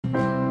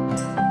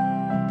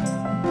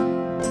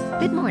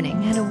Good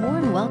morning and a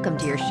warm welcome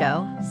to your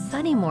show,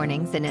 Sunny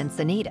Mornings in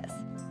Encinitas.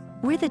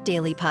 We're the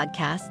daily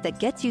podcast that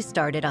gets you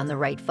started on the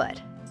right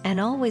foot and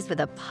always with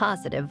a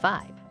positive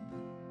vibe.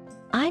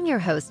 I'm your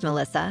host,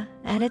 Melissa,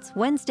 and it's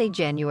Wednesday,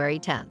 January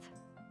 10th.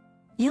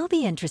 You'll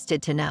be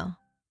interested to know.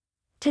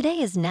 Today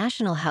is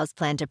National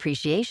Houseplant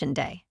Appreciation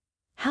Day.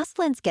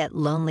 Houseplants get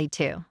lonely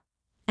too,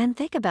 and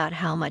think about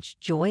how much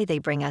joy they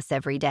bring us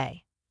every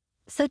day.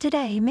 So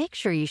today, make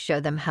sure you show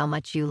them how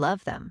much you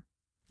love them.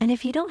 And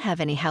if you don't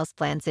have any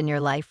houseplants in your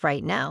life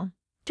right now,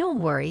 don't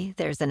worry,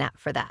 there's an app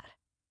for that.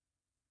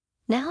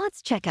 Now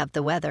let's check out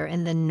the weather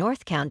in the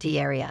North County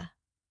area.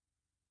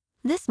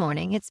 This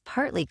morning, it's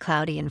partly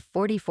cloudy and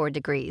 44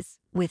 degrees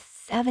with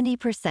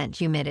 70%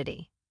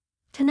 humidity.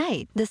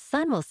 Tonight, the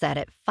sun will set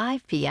at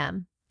 5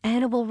 p.m.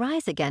 and it will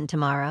rise again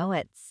tomorrow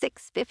at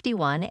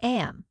 6:51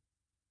 a.m.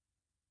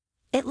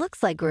 It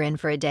looks like we're in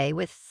for a day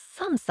with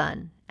some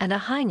sun and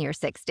a high near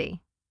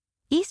 60.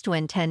 East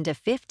wind 10 to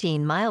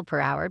 15 mile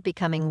per hour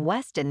becoming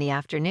west in the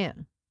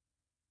afternoon.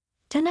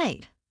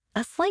 Tonight,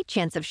 a slight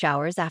chance of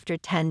showers after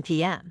 10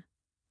 p.m.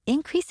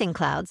 Increasing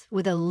clouds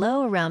with a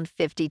low around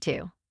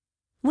 52.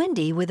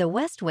 Windy with a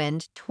west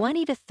wind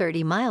 20 to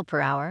 30 mile per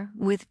hour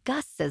with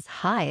gusts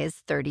as high as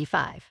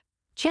 35.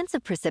 Chance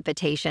of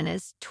precipitation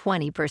is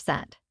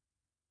 20%.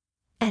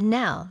 And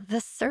now,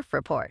 the surf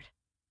report.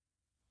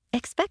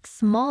 Expect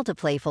small to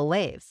playful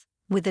waves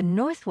with a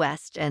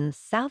northwest and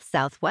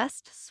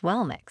south-southwest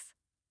swell mix.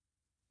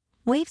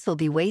 Waves will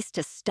be waist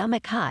to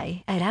stomach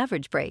high at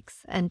average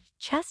breaks and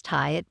chest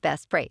high at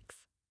best breaks.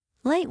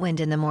 Light wind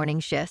in the morning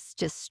shifts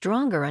to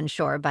stronger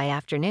onshore by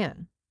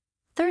afternoon.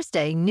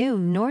 Thursday, new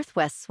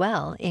northwest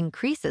swell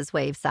increases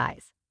wave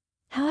size.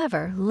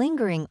 However,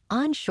 lingering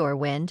onshore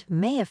wind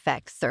may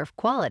affect surf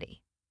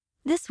quality.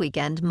 This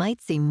weekend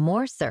might see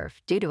more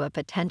surf due to a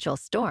potential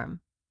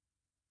storm.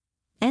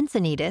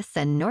 Encinitas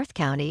and North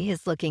County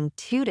is looking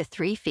 2 to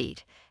 3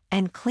 feet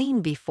and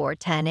clean before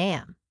 10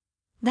 a.m.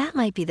 That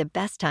might be the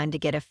best time to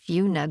get a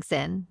few nugs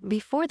in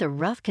before the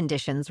rough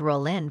conditions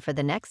roll in for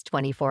the next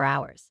 24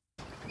 hours.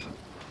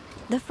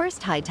 The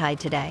first high tide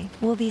today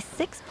will be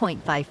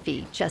 6.5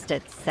 feet just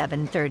at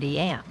 7:30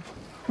 a.m.,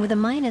 with a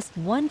minus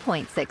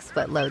 1.6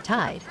 foot low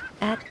tide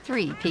at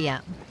 3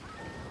 p.m.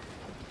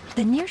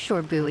 The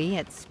nearshore buoy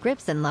at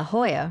Scripps in La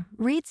Jolla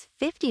reads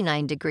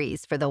 59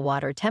 degrees for the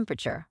water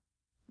temperature.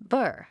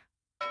 Bourne.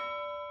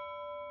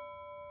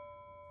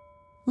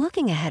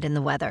 Looking ahead in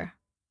the weather.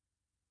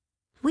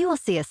 We will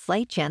see a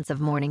slight chance of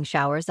morning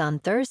showers on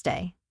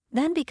Thursday,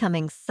 then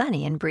becoming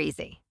sunny and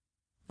breezy.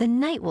 The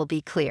night will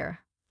be clear.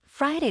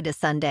 Friday to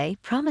Sunday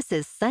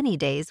promises sunny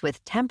days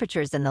with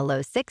temperatures in the low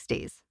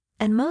 60s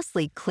and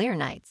mostly clear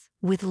nights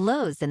with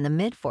lows in the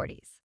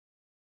mid-40s.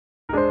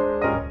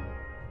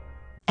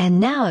 And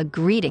now a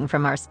greeting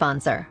from our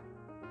sponsor.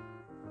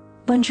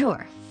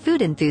 Bonjour,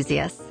 food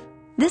enthusiasts.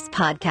 This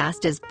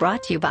podcast is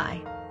brought to you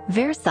by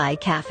Versailles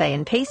Cafe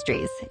and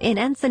Pastries in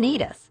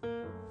Encinitas.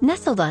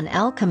 Nestled on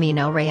El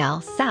Camino Real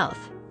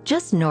South,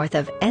 just north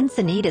of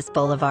Encinitas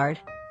Boulevard,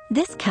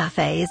 this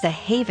cafe is a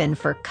haven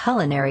for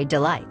culinary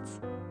delights.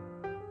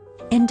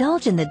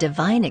 Indulge in the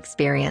divine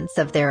experience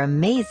of their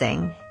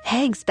amazing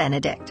Eggs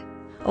Benedict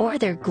or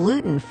their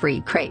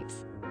gluten-free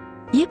crepes.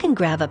 You can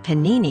grab a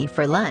panini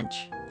for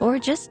lunch or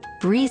just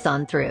breeze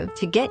on through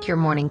to get your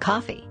morning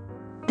coffee.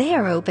 They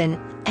are open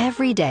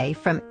every day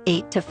from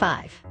 8 to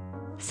 5.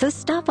 So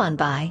stop on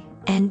by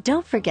and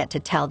don't forget to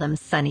tell them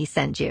Sunny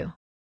sent you.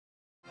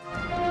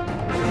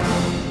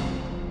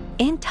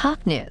 In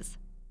top news,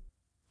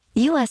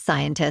 U.S.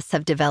 scientists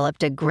have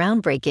developed a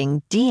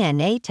groundbreaking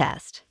DNA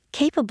test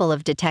capable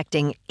of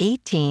detecting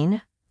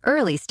 18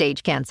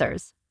 early-stage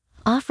cancers,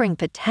 offering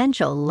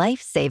potential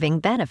life-saving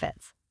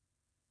benefits.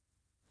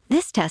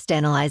 This test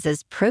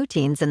analyzes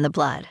proteins in the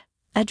blood,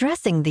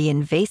 addressing the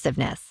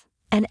invasiveness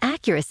and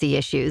accuracy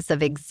issues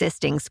of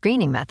existing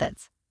screening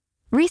methods.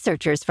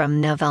 Researchers from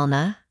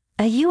Novelna,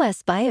 a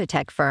U.S.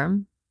 biotech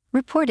firm,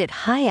 reported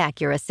high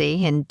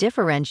accuracy in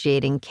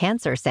differentiating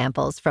cancer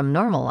samples from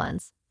normal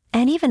ones,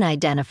 and even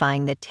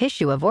identifying the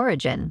tissue of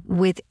origin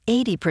with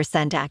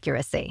 80%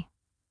 accuracy.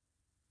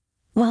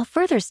 While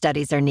further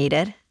studies are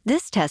needed,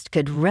 this test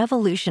could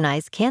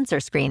revolutionize cancer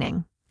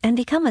screening and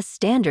become a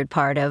standard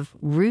part of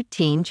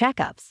routine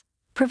checkups,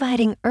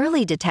 providing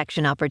early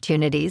detection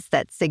opportunities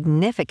that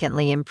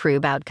significantly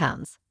improve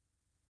outcomes.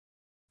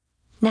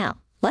 Now,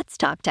 let's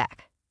talk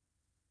tech.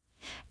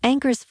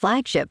 Anker's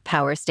flagship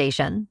power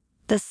station,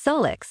 the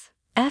Solix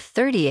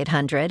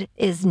F3800,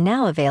 is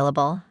now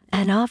available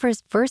and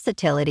offers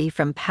versatility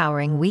from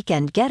powering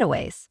weekend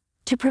getaways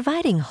to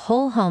providing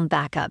whole home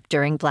backup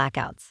during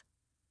blackouts.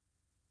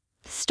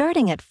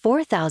 Starting at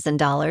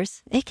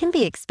 $4,000, it can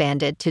be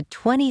expanded to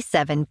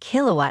 27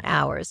 kilowatt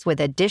hours with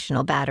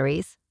additional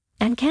batteries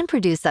and can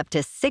produce up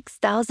to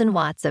 6,000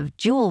 watts of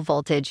dual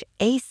voltage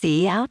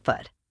AC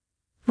output.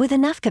 With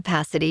enough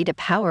capacity to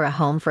power a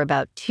home for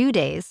about 2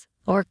 days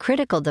or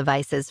critical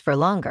devices for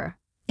longer,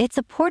 it's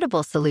a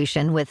portable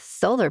solution with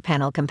solar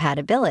panel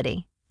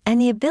compatibility and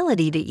the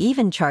ability to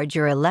even charge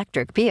your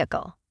electric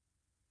vehicle.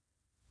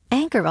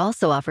 Anker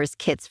also offers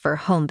kits for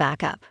home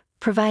backup,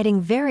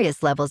 providing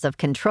various levels of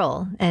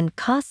control and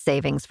cost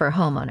savings for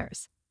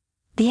homeowners.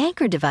 The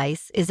Anker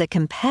device is a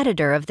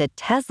competitor of the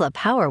Tesla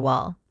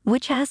Powerwall,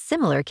 which has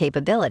similar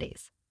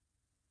capabilities.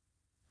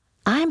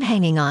 I'm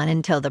hanging on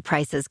until the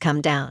prices come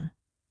down.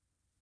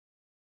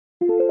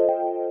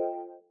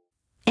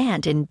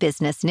 And in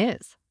business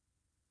news,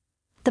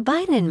 the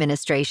Biden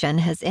administration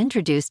has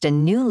introduced a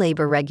new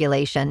labor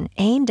regulation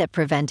aimed at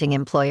preventing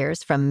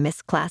employers from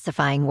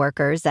misclassifying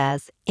workers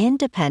as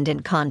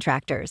independent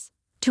contractors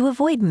to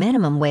avoid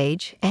minimum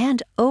wage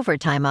and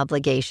overtime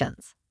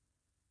obligations.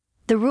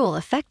 The rule,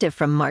 effective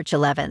from March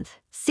 11th,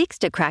 seeks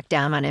to crack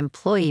down on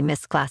employee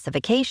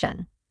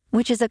misclassification,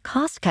 which is a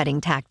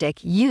cost-cutting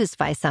tactic used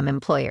by some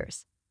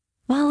employers.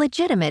 While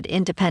legitimate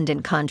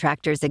independent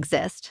contractors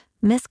exist,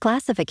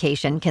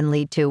 misclassification can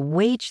lead to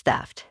wage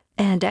theft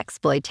and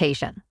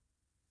exploitation.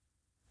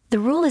 The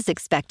rule is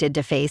expected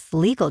to face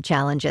legal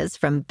challenges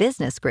from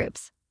business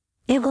groups.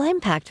 It will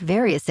impact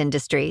various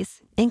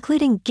industries,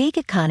 including gig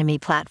economy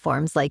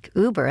platforms like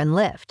Uber and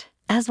Lyft,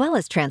 as well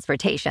as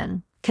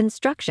transportation,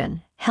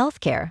 construction,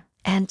 healthcare,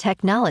 and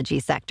technology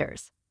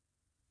sectors.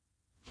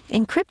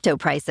 In crypto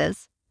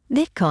prices,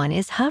 Bitcoin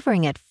is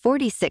hovering at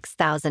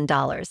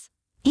 $46,000.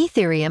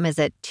 Ethereum is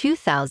at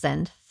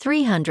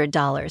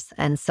 $2,300,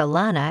 and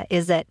Solana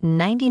is at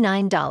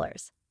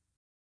 $99.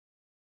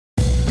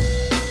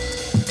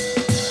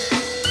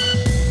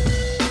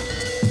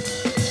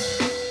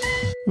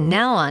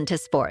 Now on to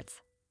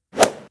sports.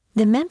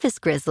 The Memphis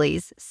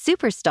Grizzlies'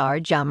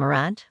 superstar Ja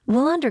Morant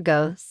will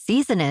undergo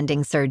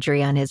season-ending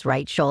surgery on his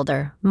right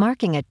shoulder,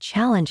 marking a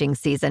challenging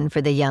season for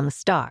the young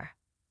star.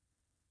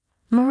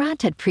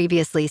 Morant had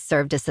previously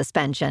served a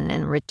suspension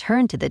and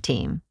returned to the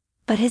team,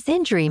 but his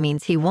injury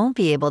means he won't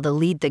be able to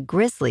lead the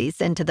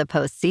Grizzlies into the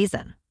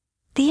postseason.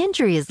 The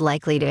injury is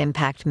likely to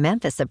impact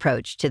Memphis'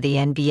 approach to the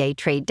NBA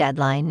trade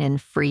deadline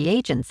and free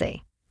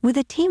agency, with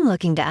the team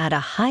looking to add a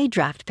high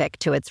draft pick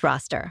to its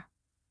roster.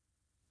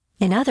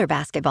 In other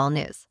basketball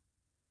news,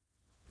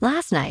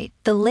 last night,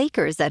 the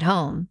Lakers at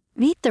home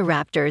beat the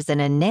Raptors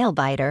in a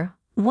nail-biter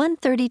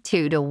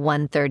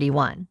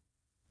 132-131.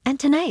 And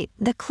tonight,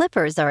 the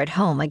Clippers are at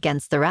home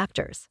against the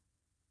Raptors.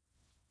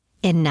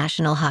 In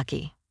national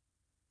hockey,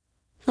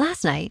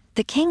 last night,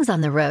 the Kings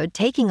on the road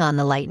taking on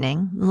the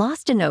Lightning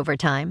lost in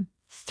overtime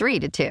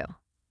 3-2.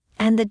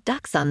 And the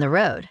Ducks on the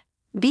road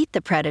beat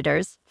the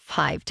Predators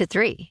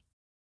 5-3.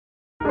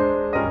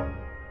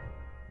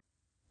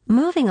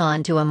 Moving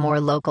on to a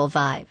more local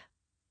vibe.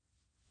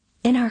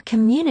 In our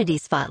community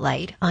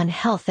spotlight on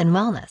health and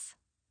wellness,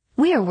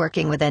 we are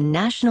working with a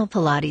National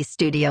Pilates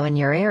studio in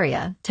your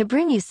area to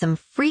bring you some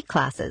free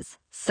classes,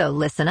 so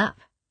listen up.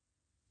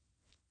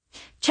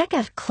 Check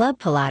out Club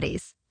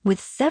Pilates, with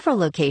several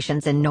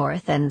locations in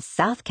North and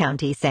South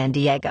County, San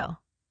Diego.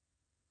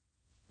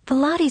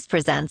 Pilates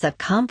presents a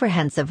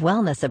comprehensive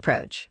wellness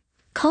approach,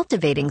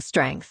 cultivating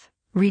strength,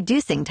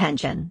 reducing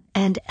tension,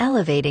 and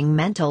elevating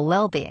mental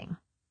well-being.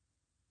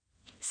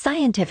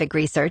 Scientific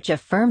research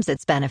affirms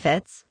its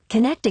benefits,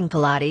 connecting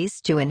Pilates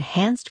to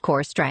enhanced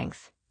core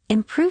strength,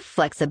 improved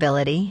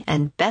flexibility,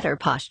 and better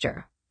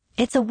posture.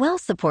 It's a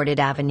well-supported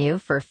avenue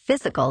for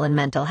physical and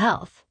mental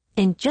health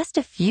in just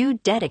a few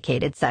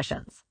dedicated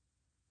sessions.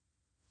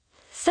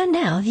 So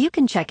now you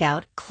can check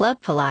out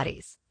Club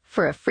Pilates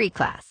for a free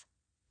class.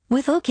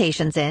 With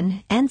locations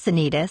in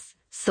Encinitas,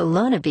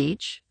 Solana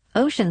Beach,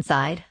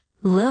 Oceanside,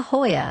 La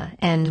Jolla,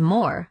 and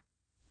more,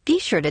 be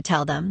sure to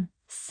tell them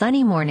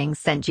Sunny Mornings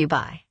sent you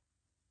by.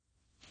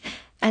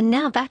 And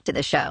now back to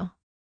the show.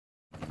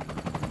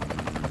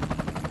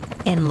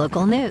 In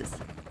local news,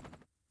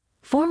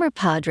 former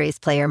Padres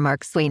player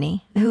Mark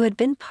Sweeney, who had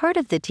been part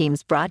of the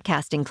team's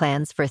broadcasting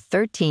plans for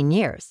 13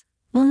 years,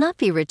 will not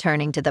be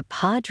returning to the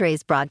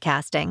Padres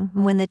broadcasting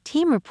when the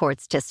team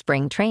reports to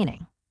spring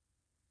training.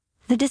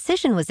 The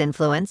decision was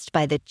influenced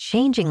by the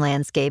changing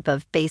landscape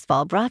of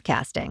baseball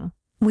broadcasting,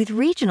 with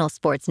regional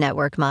sports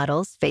network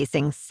models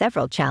facing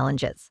several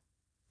challenges.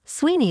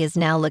 Sweeney is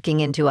now looking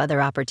into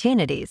other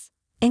opportunities,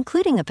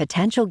 including a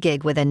potential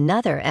gig with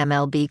another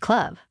MLB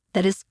club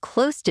that is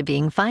close to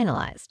being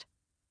finalized.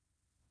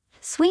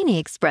 Sweeney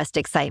expressed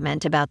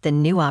excitement about the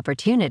new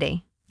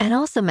opportunity and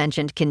also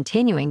mentioned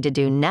continuing to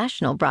do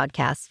national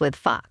broadcasts with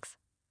Fox.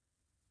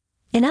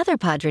 In other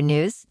Padre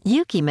news,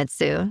 Yuki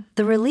Mitsu,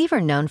 the reliever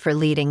known for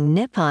leading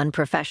Nippon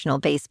professional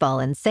baseball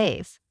in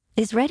saves,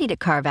 is ready to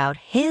carve out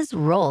his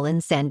role in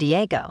San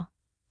Diego.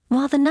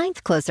 While the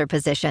ninth closer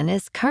position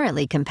is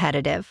currently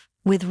competitive,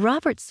 with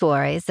Robert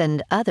Suarez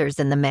and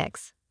others in the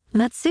mix,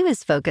 Matsu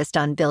is focused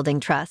on building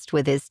trust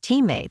with his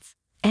teammates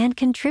and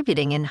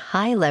contributing in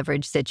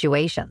high-leverage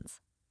situations.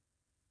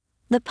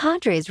 The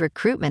Padres'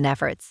 recruitment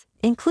efforts,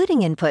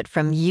 including input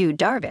from Yu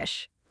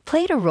Darvish,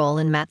 played a role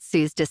in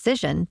Matsu's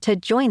decision to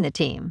join the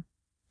team.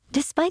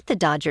 Despite the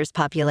Dodgers'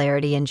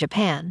 popularity in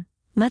Japan,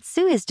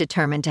 Matsu is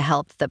determined to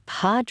help the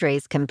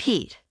Padres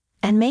compete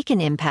and make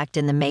an impact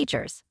in the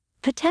majors,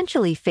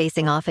 potentially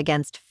facing off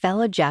against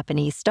fellow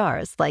Japanese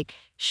stars like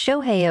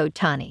Shohei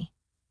Ohtani.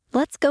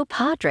 Let's go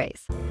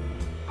Padres!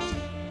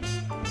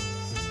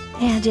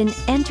 And in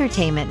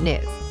entertainment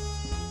news,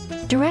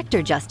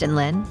 director Justin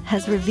Lin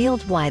has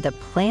revealed why the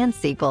planned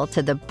sequel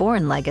to the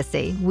Bourne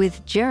legacy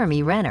with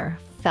Jeremy Renner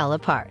fell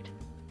apart.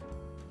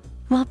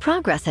 While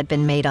progress had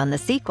been made on the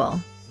sequel,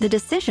 the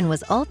decision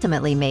was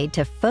ultimately made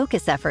to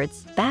focus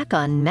efforts back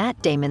on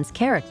Matt Damon's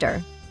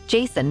character,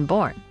 Jason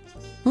Bourne.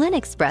 Lin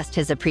expressed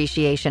his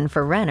appreciation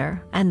for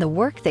Renner and the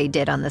work they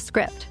did on the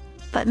script,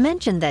 but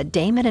mentioned that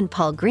Damon and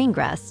Paul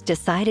Greengrass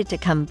decided to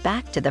come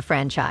back to the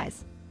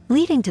franchise,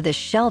 leading to the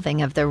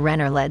shelving of the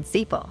Renner-led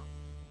sequel.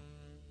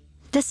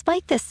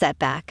 Despite this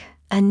setback,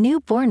 a new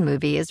Bourne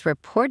movie is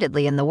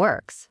reportedly in the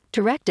works,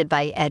 directed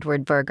by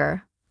Edward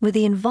Berger, with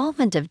the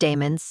involvement of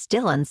Damon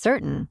still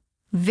uncertain.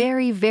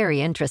 Very,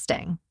 very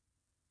interesting.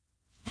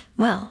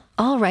 Well,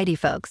 alrighty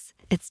folks,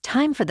 it's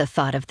time for the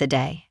thought of the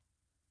day.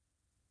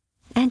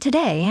 And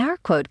today, our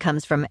quote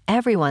comes from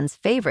everyone's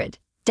favorite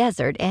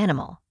desert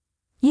animal.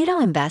 You know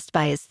him best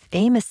by his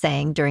famous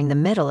saying during the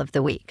middle of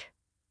the week.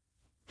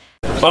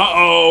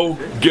 Uh-oh,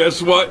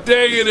 guess what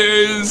day it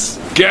is?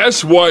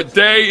 Guess what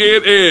day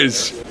it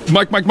is?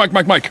 Mike,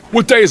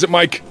 what day is it,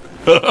 Mike?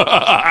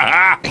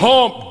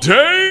 Hump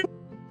day?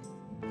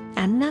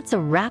 And that's a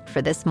wrap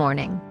for this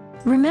morning.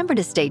 Remember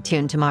to stay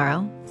tuned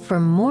tomorrow for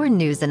more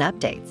news and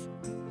updates.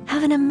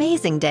 Have an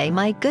amazing day,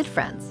 my good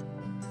friends.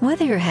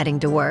 Whether you're heading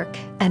to work,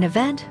 an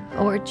event,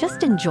 or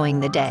just enjoying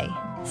the day,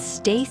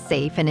 stay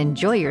safe and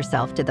enjoy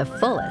yourself to the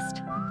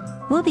fullest.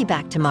 We'll be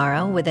back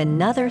tomorrow with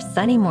another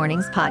Sunny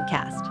Mornings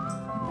podcast.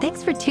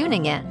 Thanks for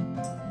tuning in.